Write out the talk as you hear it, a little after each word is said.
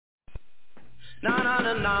I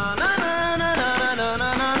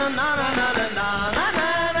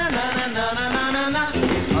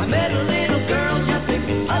met a little girl just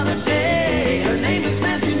the other day. Her name is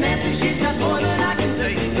Nancy Nancy. She's got more than I can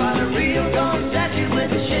say. Got a real gold statue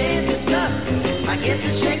with a shade of dust. I get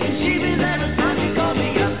to shaking sheepies every time she calls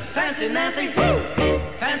me up. Fancy Nancy, woo!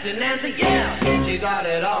 Fancy Nancy, yeah, she got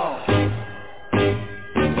it all.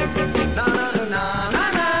 Na na na na na.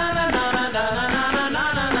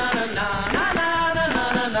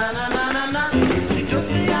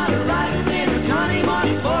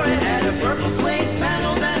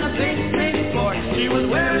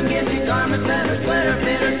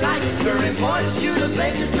 Shoot a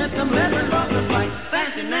baby, Smith, some letters off the fight.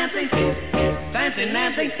 Fancy Nancy, Fancy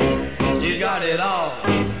Nancy, she's got it all.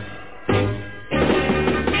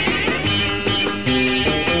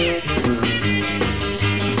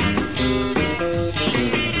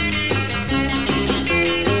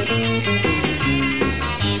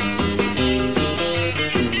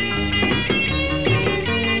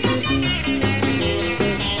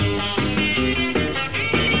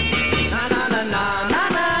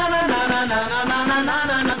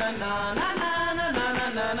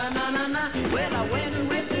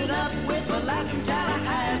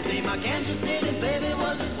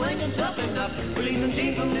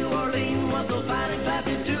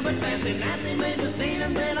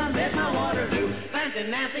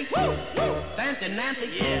 Nancy, woo, woo, Fancy Nancy,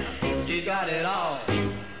 yeah, she got it all.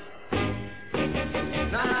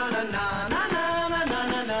 Na na na na na na na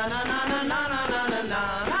na na na na na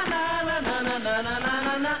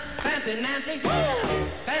na. Fancy Nancy, woo,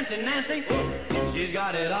 Fancy Nancy, she's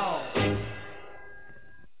got it all.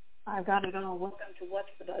 I've got it all. Welcome to What's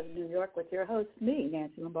the Buzz New York with your host, me,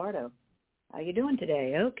 Nancy Lombardo. How you doing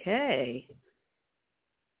today? Okay.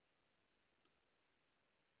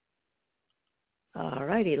 All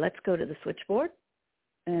righty, let's go to the switchboard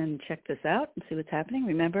and check this out and see what's happening.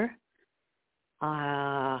 Remember,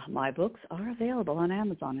 my books are available on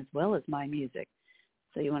Amazon as well as my music.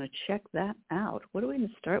 So you want to check that out. What are we going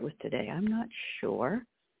to start with today? I'm not sure.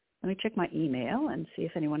 Let me check my email and see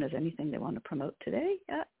if anyone has anything they want to promote today.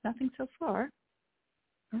 Nothing so far.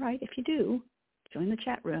 All right, if you do, join the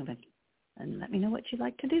chat room and let me know what you'd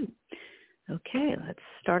like to do. Okay, let's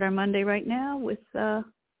start our Monday right now with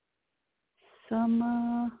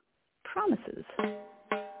some promises.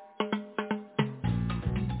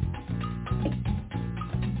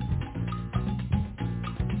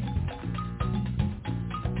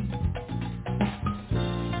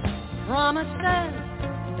 Promises,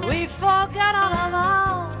 we forget all of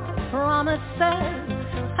our promises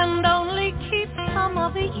and only keep some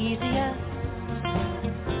of the easiest.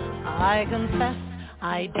 I confess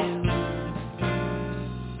I do.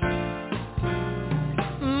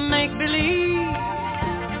 Make believe,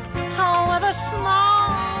 however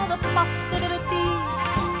small the possibility,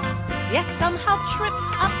 yet somehow tripped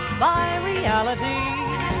up by reality.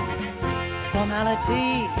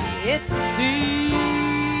 Formality, it seems.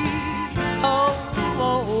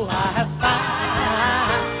 Oh, I have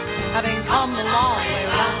found, having come a long way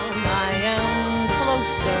round, I am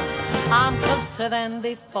closer, I'm closer than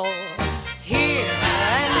before. Here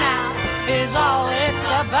and now is all it's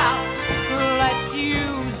about. Let's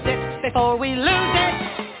use it before we lose it.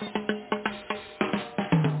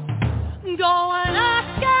 Go and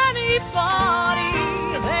ask anybody,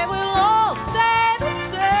 they will all say the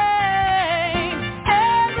same.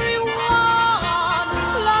 Everyone,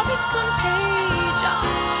 love is contagious.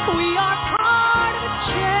 We are part of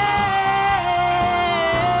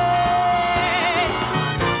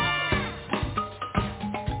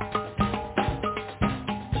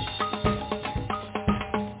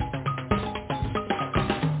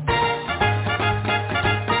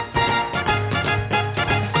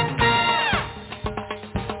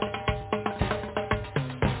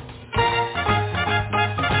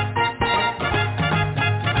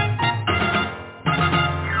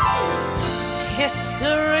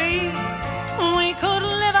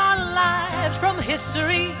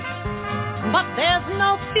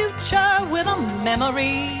a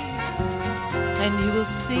memory, and you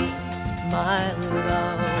will see my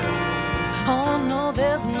love. Oh no,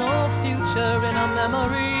 there's no future in a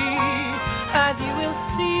memory, and you will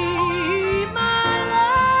see my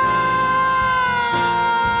love.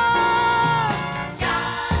 Yeah,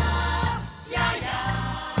 yeah, yeah,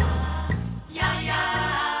 yeah, yeah,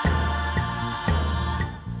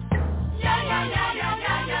 yeah, yeah, yeah, yeah,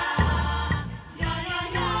 yeah, yeah.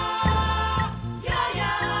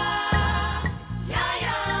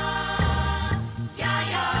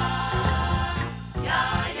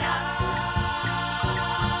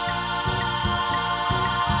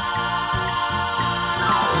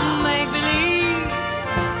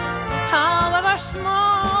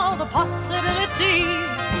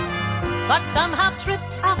 but somehow tripped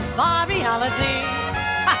off my reality.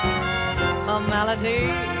 Ha! A malady,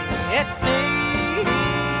 it seems.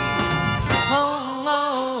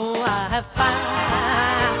 Oh, I have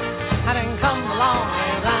found, having come a long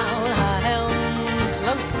way round,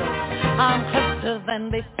 I am closer than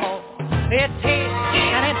before. It's here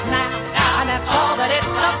and it's now, and that's all that it's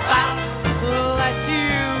about. Let's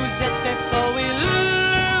use it before we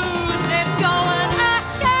lose it. Go and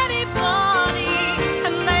ask anybody,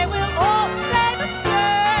 and they will all say the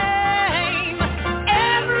same.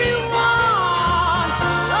 Everyone,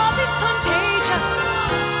 love is contagious.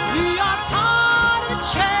 We are part of the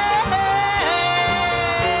chain.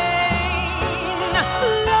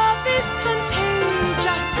 Love is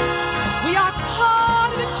contagious. We are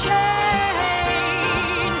part of the chain.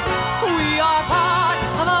 We are part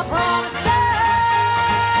of a promise.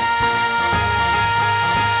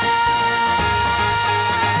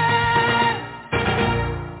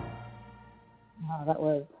 That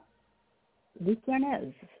was Luke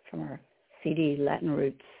Larnez from our CD Latin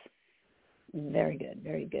Roots. Very good,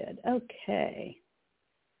 very good. Okay.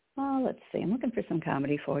 Let's see. I'm looking for some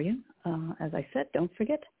comedy for you. As I said, don't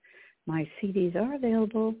forget, my CDs are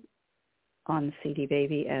available on CD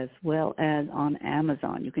Baby as well as on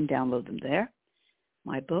Amazon. You can download them there.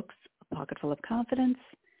 My books, A Pocket Full of Confidence,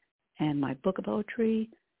 and my book of poetry,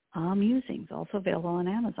 Musings, also available on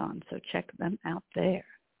Amazon. So check them out there.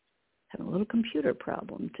 Having a little computer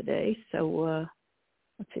problem today, so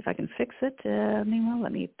let's see if I can fix it. Meanwhile,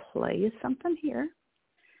 let me play you something here.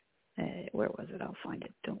 Where was it? I'll find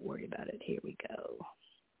it. Don't worry about it. Here we go.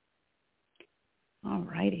 All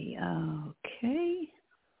righty.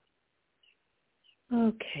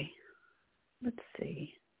 Okay. Let's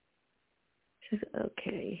see.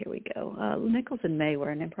 Okay, here we go. Nichols and May were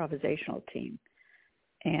an improvisational team,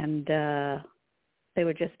 and they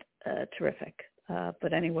were just terrific.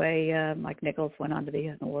 But anyway, Mike Nichols went on to be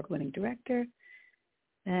an award-winning director,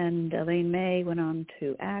 and Elaine May went on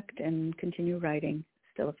to act and continue writing.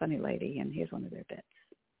 Still a funny lady, and here's one of their bits.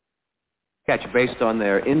 Sketch based on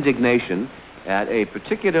their indignation at a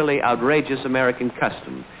particularly outrageous American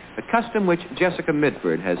custom, a custom which Jessica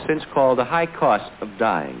Mitford has since called the high cost of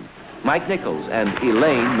dying. Mike Nichols and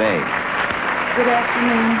Elaine May. Good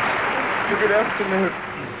afternoon. Good afternoon.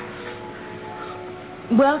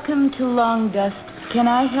 Welcome to Long Dust. Can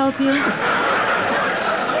I help you?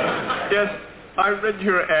 Yes, I read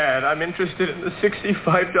your ad. I'm interested in the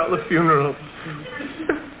 $65 funeral.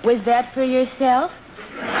 Was that for yourself?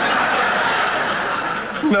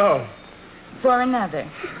 No. For another.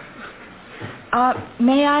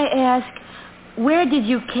 May I ask, where did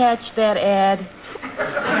you catch that ad?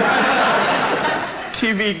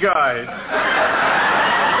 TV Guide.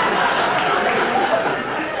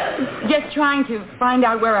 Just trying to find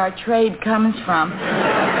out where our trade comes from.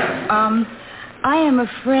 I am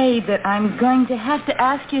afraid that I'm going to have to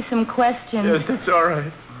ask you some questions. Yes, that's all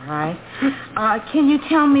right. All right. Can you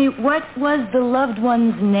tell me, what was the loved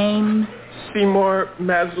one's name? Seymour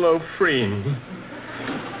Maslow Freen.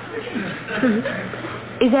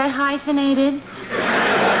 Is that hyphenated?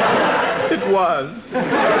 It was.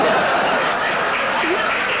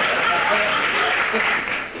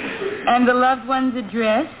 And the loved one's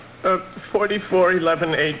address?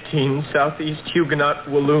 441118 Southeast Huguenot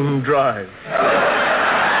Walloon Drive.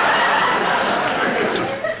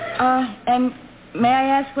 And may I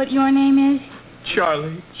ask what your name is?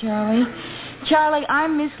 Charlie. Charlie. Charlie,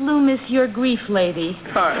 I'm Miss Loomis, your grief lady.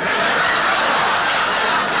 Hi.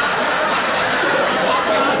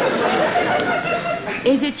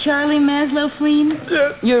 Is it Charlie Maslow Fleen?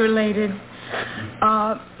 Yes. You're related.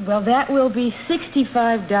 Well, that will be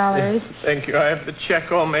 $65. Thank you. I have the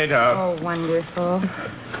check all made out. Oh, wonderful.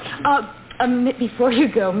 Before you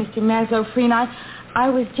go, Mr. Maslow Freen, I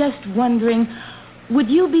was just wondering, would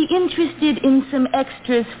you be interested in some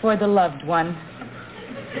extras for the loved one?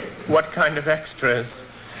 What kind of extras?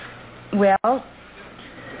 Well,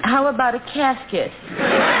 how about a casket?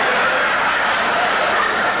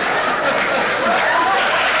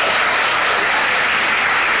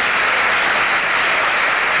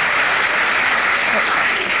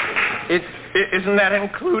 Isn't that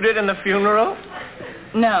included in the funeral?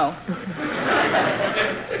 No.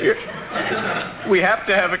 We have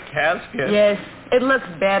to have a casket. Yes, it looks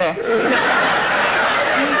better.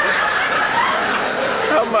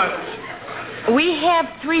 How much? We have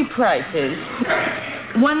three prices.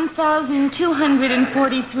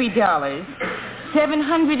 $1,243,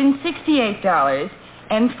 $768,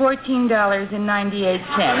 and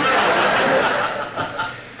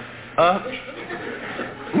 $14.98.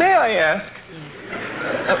 May I ask,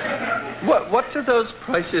 what do those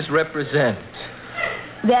prices represent?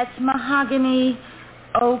 That's mahogany,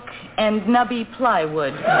 oak, and nubby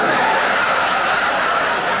plywood.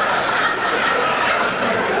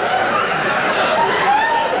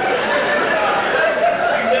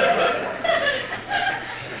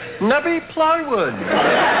 Nubby plywood.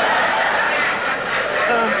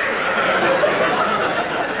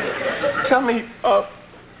 Tell me,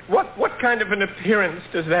 what kind of an appearance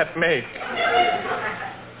does that make?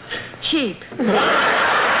 Cheap.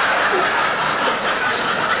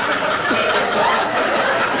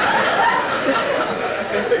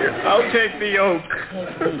 I'll take the oak.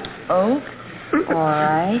 Take the oak? All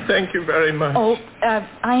right. Thank you very much. Oh,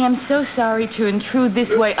 I am so sorry to intrude this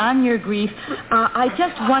way on your grief. I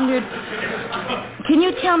just wondered, can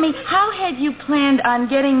you tell me, how had you planned on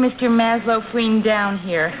getting Mr. Maslow Freen down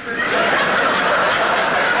here?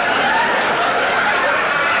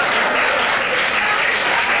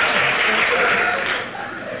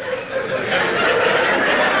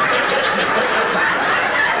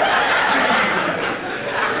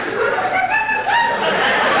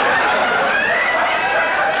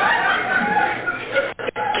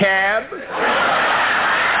 Cab?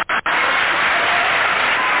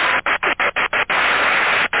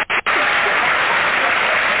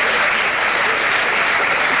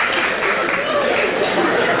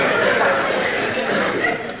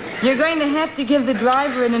 You're going to have to give the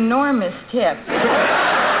driver an enormous tip.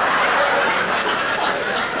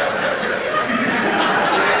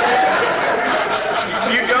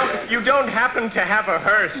 You don't happen to have a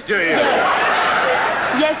hearse, do you?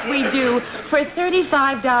 Yes, we do. For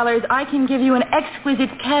 $35, I can give you an exquisite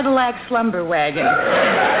Cadillac slumber wagon.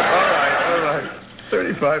 All right.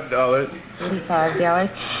 $35. $35.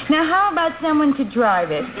 Now, how about someone to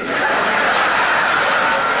drive it?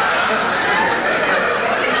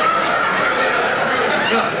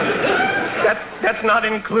 That's not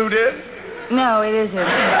included? No, it isn't.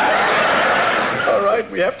 All right,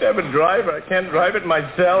 we have to have a driver. I can't drive it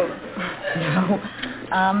myself. No.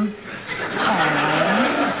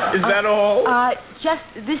 Is that all?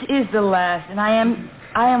 This is the last, and I am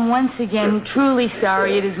once again truly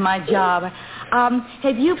sorry. It is my job.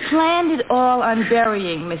 Have you planned it all on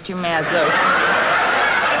burying Mr. Maslow?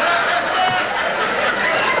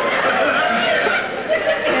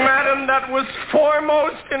 Madam, that was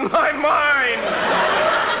foremost in my mind.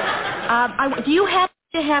 Do you happen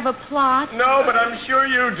to have a plot? No, but I'm sure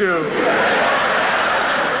you do.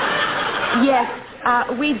 Yes,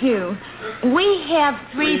 we do. We have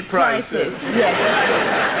three prices. Yes.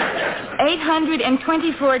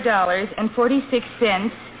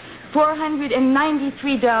 $824.46,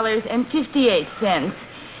 $493.58,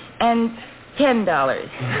 and $10.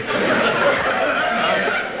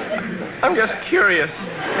 I'm just curious.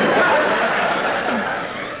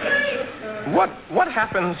 What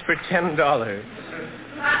happens for $10?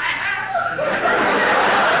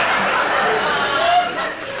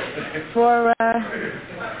 For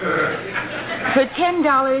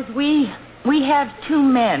 $10, we have two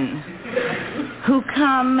men who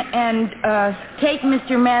come and take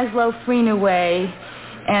Mr. Maslow Freen away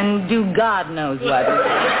and do God knows what.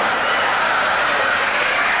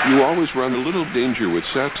 You always run a little danger with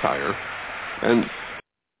satire, and...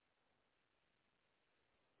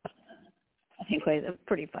 Anyway, that's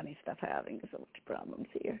pretty funny stuff having so much problems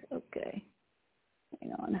here. Okay.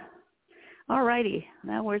 Hang on. All righty.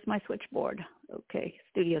 Now where's my switchboard? Okay.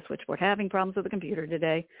 Studio switchboard. Having problems with the computer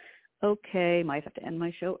today. Okay. Might have to end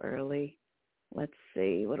my show early. Let's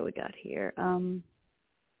see. What do we got here?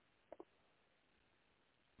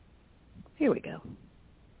 Here we go.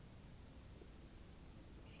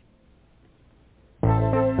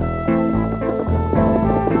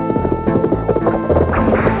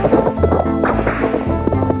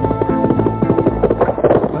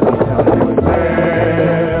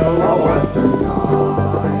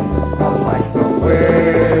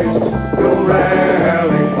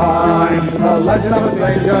 Legend of a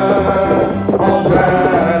stranger, all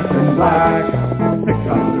dressed in black, picked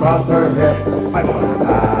up across her hip, my mother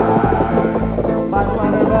back.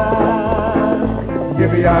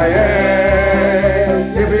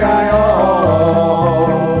 Yippee-yi-yay, yippee-yi-oh,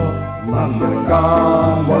 none of the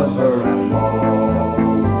gone was her M.O.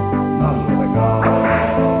 None of the gone.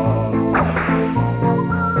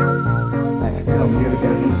 And come here to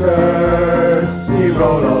get in skirts, she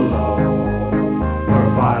rode alone. Her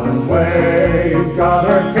violent ways got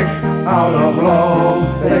her kicked out of Rome.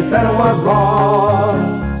 They said it was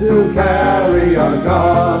wrong to carry a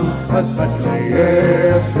gun, especially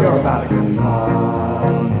if you're a Vatican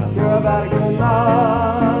nun. You're a Vatican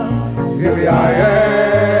nun.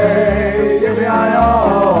 Yippee-yi-yay, yippee-yi-oh,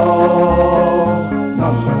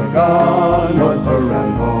 none of the gun was her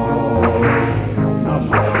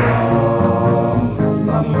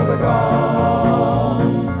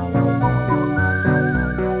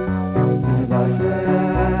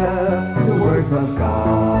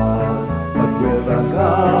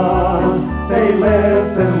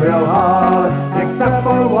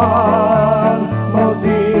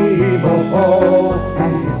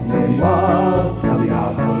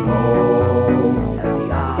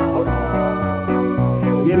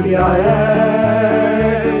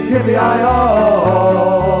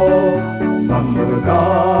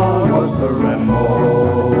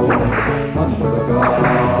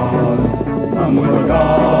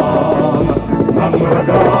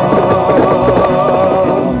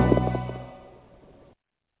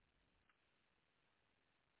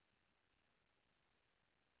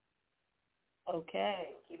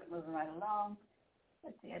keep it moving right along.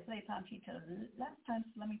 Let's see, I played Panchito last time,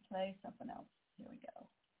 so let me play something else. Here we go.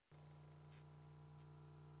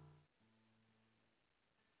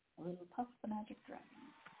 A little Puff the Magic Dragon.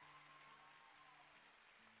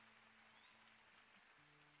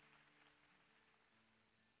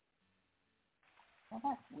 Well,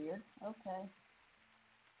 that's weird. Okay.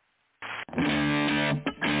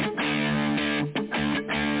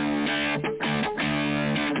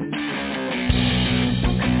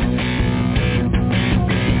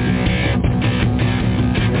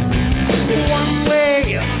 One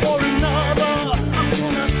way or another, I'm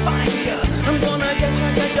gonna find you. I'm gonna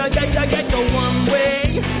get you one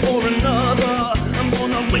way or another. I'm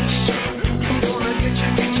gonna reach you. I'm gonna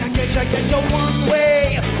get you one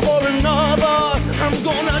way or another. I'm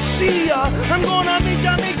gonna see ya. I'm gonna meet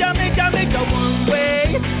ya one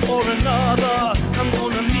way or another. I'm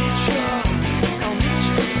gonna meet ya.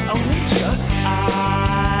 I'll meet ya.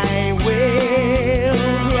 I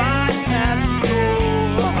will ride past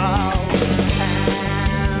your house,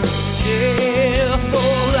 and if the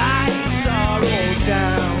lights are all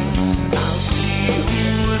down, I'll see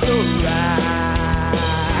who's around.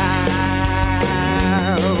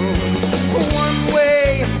 One way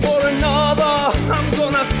or another, I'm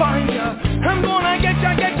gonna find ya. I'm gonna get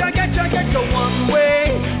ya one way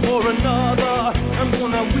or another. I'm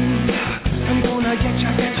gonna win ya. I'm gonna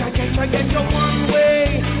get ya one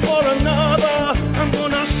way or another. I'm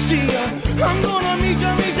gonna see ya. I'm gonna meet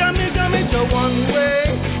ya one way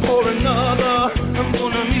or another. I'm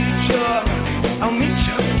gonna meet ya. I'll meet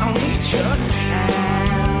ya.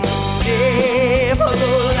 And if the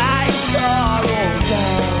lights are all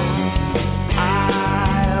down,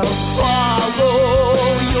 I'll follow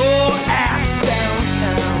your ass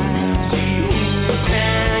downtown. See who's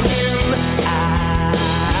hanging out.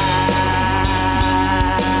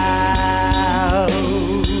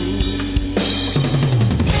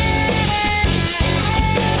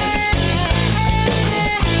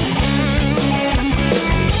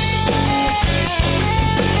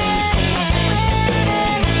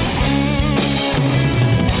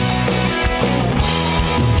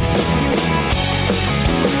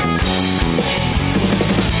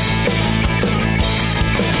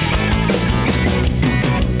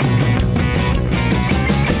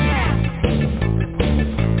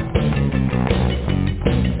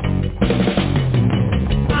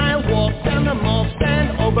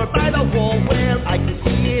 Over by the wall where I can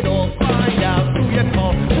see it all, find out who you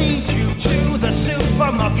call. Lead you to the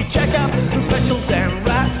supermarket, check out the specials and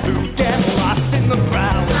rats who get lost in the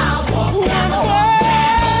crowd. I'll walk down the wall,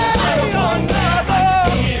 I don't want another.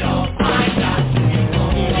 It all find out who you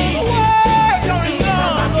call. One way or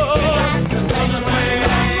another.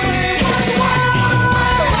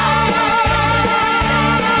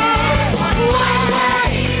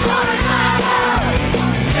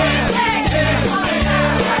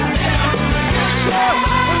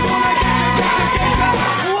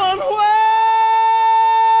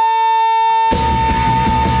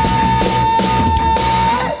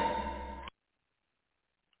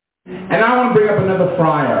 And I want to bring up another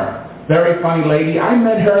friar, very funny lady. I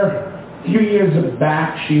met her a few years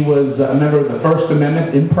back. She was a member of the First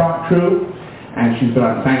Amendment improv troupe, and she's been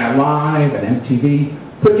on Saturday Night Live and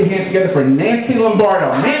MTV. Put your hands together for Nancy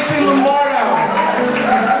Lombardo. Nancy Lombardo!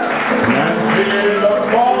 Nancy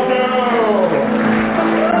Lombardo!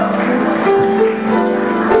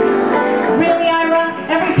 Really, Ira?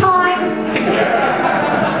 Every time?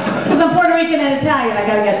 Because I'm Puerto Rican and Italian, I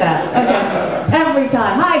gotta get that. Okay. Every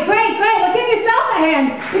time. Hi, great. Well, give yourself a hand.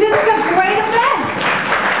 You did such a great event.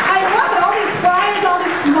 I love it. All these friars, all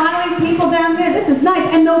these smiling people down there. This is nice.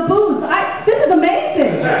 And no booze. This is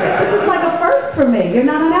amazing. This is like a first for me. You're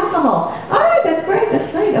not on alcohol. All right, that's great.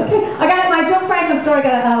 Okay. I got my Joe Franklin story.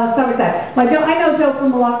 Let's start with that. I know Joe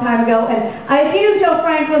from a long time ago, and if you knew Joe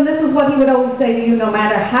Franklin, this is what he would always say to you, no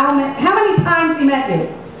matter how many times he met you.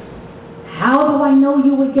 How do I know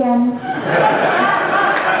you again?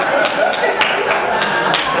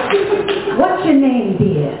 What's your name,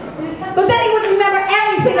 dear? But then he would remember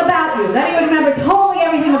everything about you. Then he would remember totally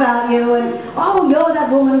everything about you. And, oh, you're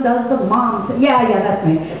that woman who does the mom. Yeah, that's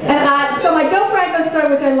me. And so my Joe Franklin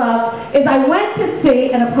story, which I love, is I went to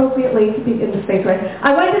see, and appropriately speak in the space right,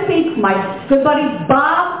 I went to see my good buddy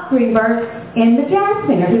Bob Greenberg in the Jazz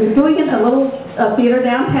Singer. He was doing it in a little theater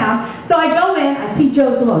downtown. So I go in, I see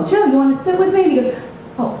Joe's alone. Joe, you want to sit with me? And he goes,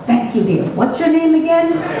 oh, thank you, dear. What's your name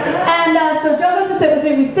again? And so Joe goes to sit with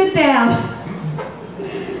me. We sit down.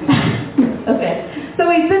 Okay. So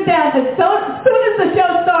we sit down, and so as soon as the show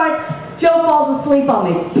starts, Joe falls asleep on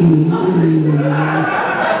me.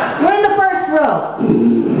 We're in the first row.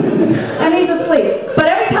 And he's asleep. But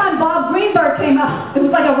every time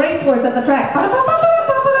at the track.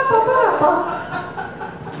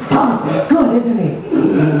 Thomas, good, isn't he?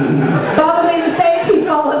 Probably the same, he's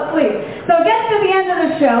all asleep. So it gets to the end of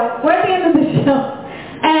the show. We're at the end of the show.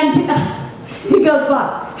 And he goes,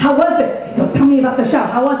 "Bob, how was it?" He goes, "Tell me about the show.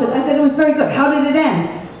 How was it?" I said, "It was very good." "How did it end?"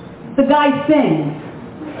 "The guy sings."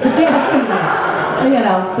 You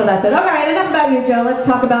know, so that's it. All right, enough about you, Joe. Let's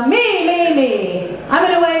talk about me. I'm a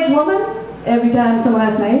new-age woman. Every time someone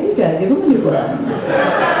asks my age, I give them a new one.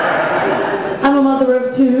 I'm a mother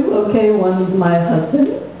of two. Okay, one's my husband.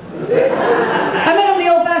 I met him the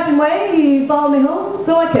old-fashioned way. He followed me home,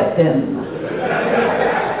 so I kept him.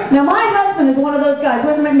 Now, my husband is one of those guys.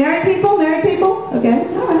 Wait a minute, married people? Okay,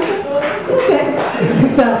 all right. Okay.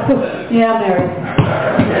 So, yeah, I'm married.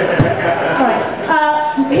 All right.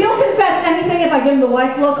 He'll confess anything if I give him the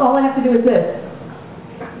wife look. All I have to do is this.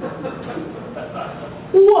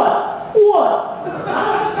 What?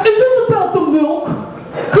 Is this about the milk?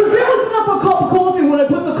 Because there was enough a cup of coffee when I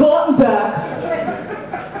put the carton back.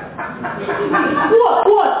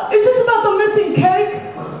 What? Is this about the missing cake?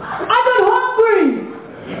 I got hungry.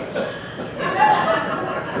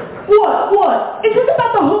 What? Is this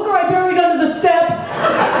about the hooker I buried under the steps?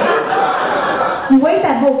 You ate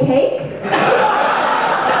that whole cake?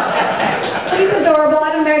 He's adorable.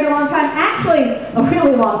 I've been married a long time. Actually, a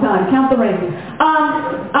really long time. Count the rings.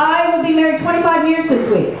 I will be married 25 years this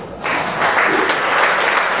week.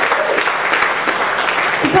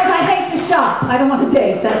 Because I hate to shop. I don't want to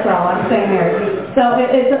date. That's all. I'm staying married. So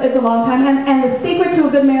it's a long time. And the secret to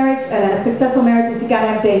a good marriage and a successful marriage is you got to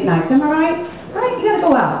have date nights. Am I right? Right? You got to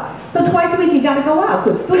go out. So twice a week you got to go out.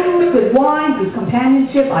 Good food, good wine, good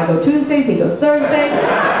companionship. I go Tuesdays, he goes Thursdays.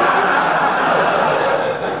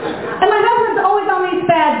 And my husband's always on these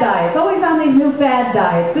fad diets, always on these new fad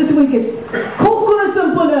diets. This week it's coconuts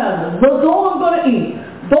and bananas. That's all I'm going to eat.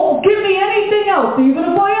 Don't give me anything else, even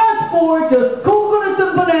if I ask for it, just coconuts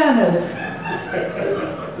and bananas.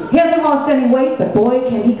 He hasn't lost any weight, but boy,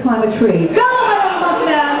 can he climb a tree. Go, little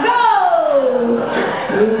mustache, go!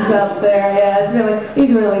 He's up there, yeah,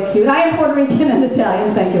 he's really cute. I am Puerto Rican and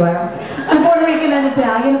Italian, thank you, Ira. I'm Puerto Rican and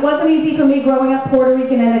Italian. It wasn't easy for me growing up Puerto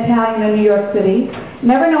Rican and Italian in New York City,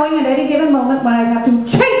 never knowing at any given moment when I'd have to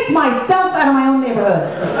chase myself out of my own neighborhood.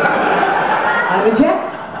 I'm a jet,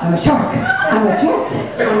 I'm a shark, I'm a jet,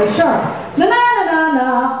 I'm a shark.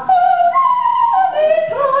 Na-na-na-na-na.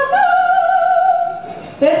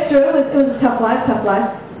 It's true, it was a tough life,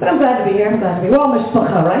 but I'm glad to be here, We're all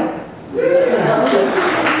mishpacha, right?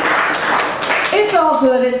 It's all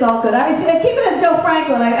good. I keep it as Joe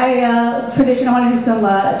Franklin. Tradition, I want to do some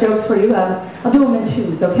jokes for you. I'll do them in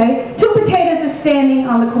twos, okay? Two potatoes are standing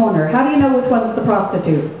on the corner. How do you know which one's the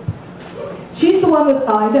prostitute? She's the one with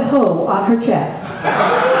Idaho on her chest.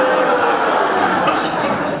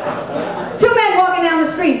 Two men walking down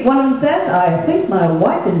the street. One of them says, "I think my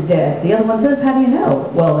wife is dead." The other one says, "How do you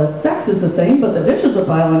know?" "Well, the sex is the same, but the dishes are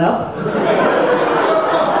piling up."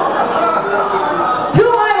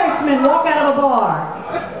 Walk out of a bar.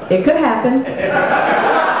 It could happen.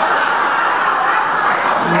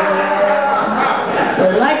 You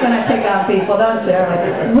like when I pick on people, don't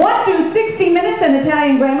you? What do 60 Minutes and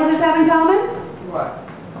Italian grandmothers have in common? What?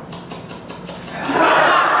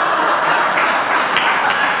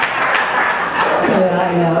 Yeah,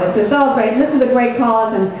 I know. It's all great. This is a great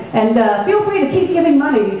cause, and feel free to keep giving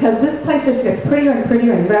money because this place just gets prettier and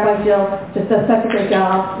prettier, and Rabbi Jill just does such a good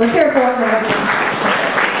job. Let's hear it for her.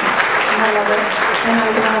 I love it. And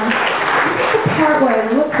this is the part where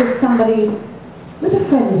I look for somebody with a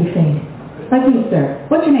friendly face. Like you, sir.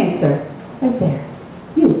 What's your name, sir? Right there.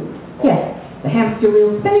 You. Yes. The hamster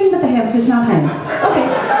wheel's spinning, but the hamster's not hanging. Okay.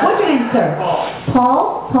 What's your name, sir?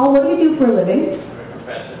 Paul. Paul, what do you do for a living?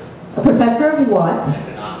 A professor of what?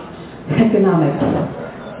 Economics.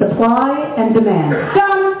 Supply and demand.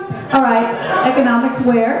 Done. All right. Economics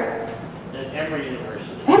where? Emory University.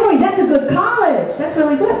 Emory, that's a good college. That's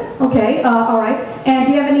really good. Okay, all right. And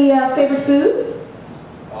do you have any favorite foods?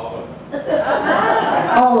 All of them.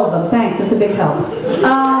 All of them, thanks. That's a big help. Do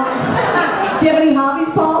you have any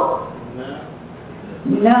hobbies, Paul?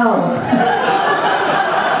 No.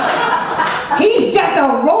 He's just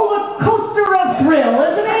a roller coaster of thrill,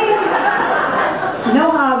 isn't he?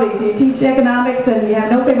 No hobbies. You teach economics and you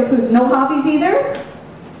have no favorite foods. No hobbies either?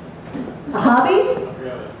 A hobby?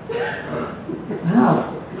 Wow.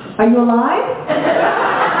 Are you alive?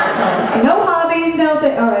 No hobbies, no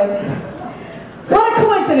thing. All right. What a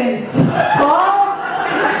coincidence. Paul,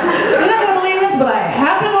 you're not going to believe this, but I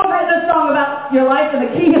happen to have written this song about your life in the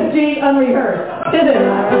key of G unrehearsed. Did it?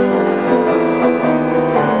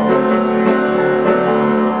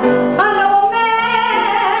 I know a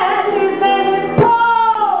man, his name is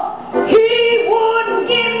Paul.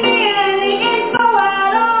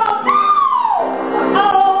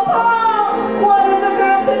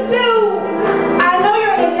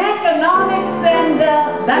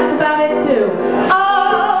 about it too.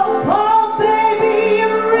 Oh, Paul, baby,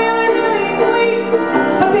 you're really, really sweet.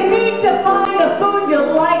 But you need to find a food you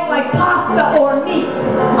like pasta or meat.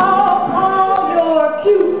 Oh, Paul, you're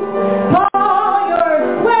cute. Paul,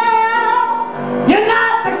 you're swell. You're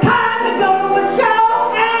not the kind to go to a show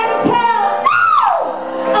and tell. No!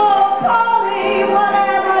 Oh, Paulie, what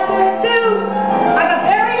am I to do? I got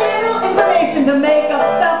very little information to make up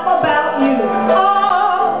stuff about you.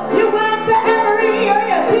 Oh, you went to Emory or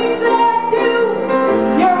you teach that too.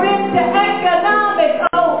 You're into economics.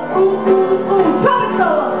 Oh, ooh, ooh, ooh.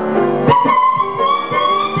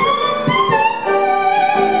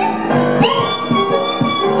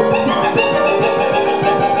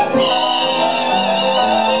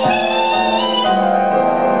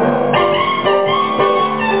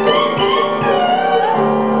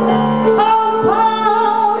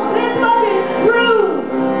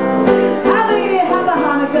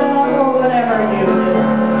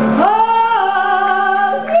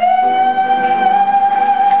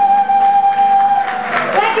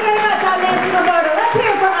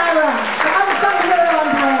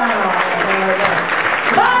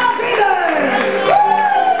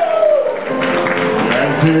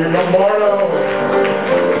 Trumpet solo.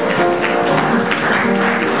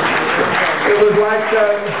 It was like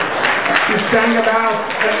you sang about,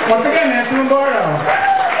 once again, Nancy Lombardo.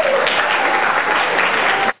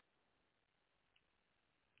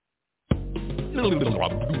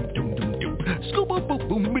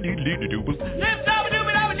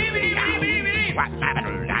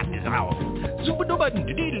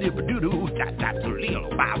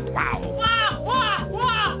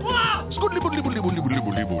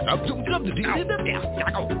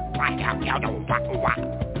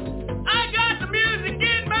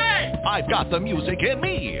 I've got the music in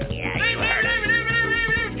me. Yeah, you heard it.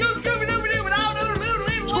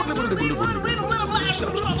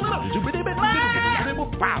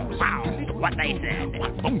 Wow, wow, what they said.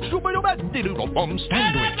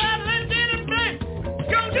 Sandwich.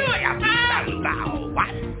 Go do it.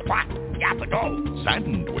 What? Sandwich.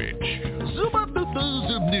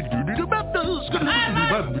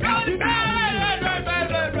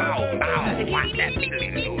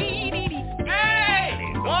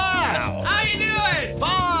 How you doing?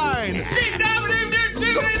 Fine. The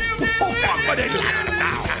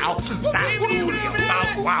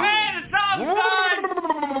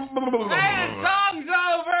song's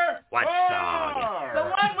over. What song? The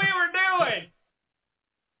one we were doing.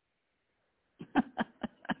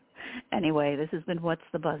 Anyway, this has been What's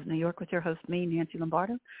the Buzz New York with your host, me, Nancy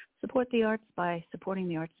Lombardo. Support the arts by supporting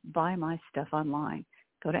the arts. Buy my stuff online.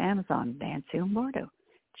 Go to Amazon, Nancy Lombardo.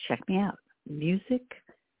 Check me out. Music,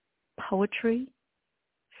 poetry,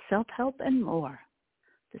 self-help, and more.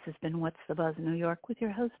 This has been What's the Buzz New York with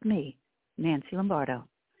your host, me, Nancy Lombardo.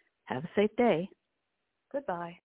 Have a safe day. Goodbye.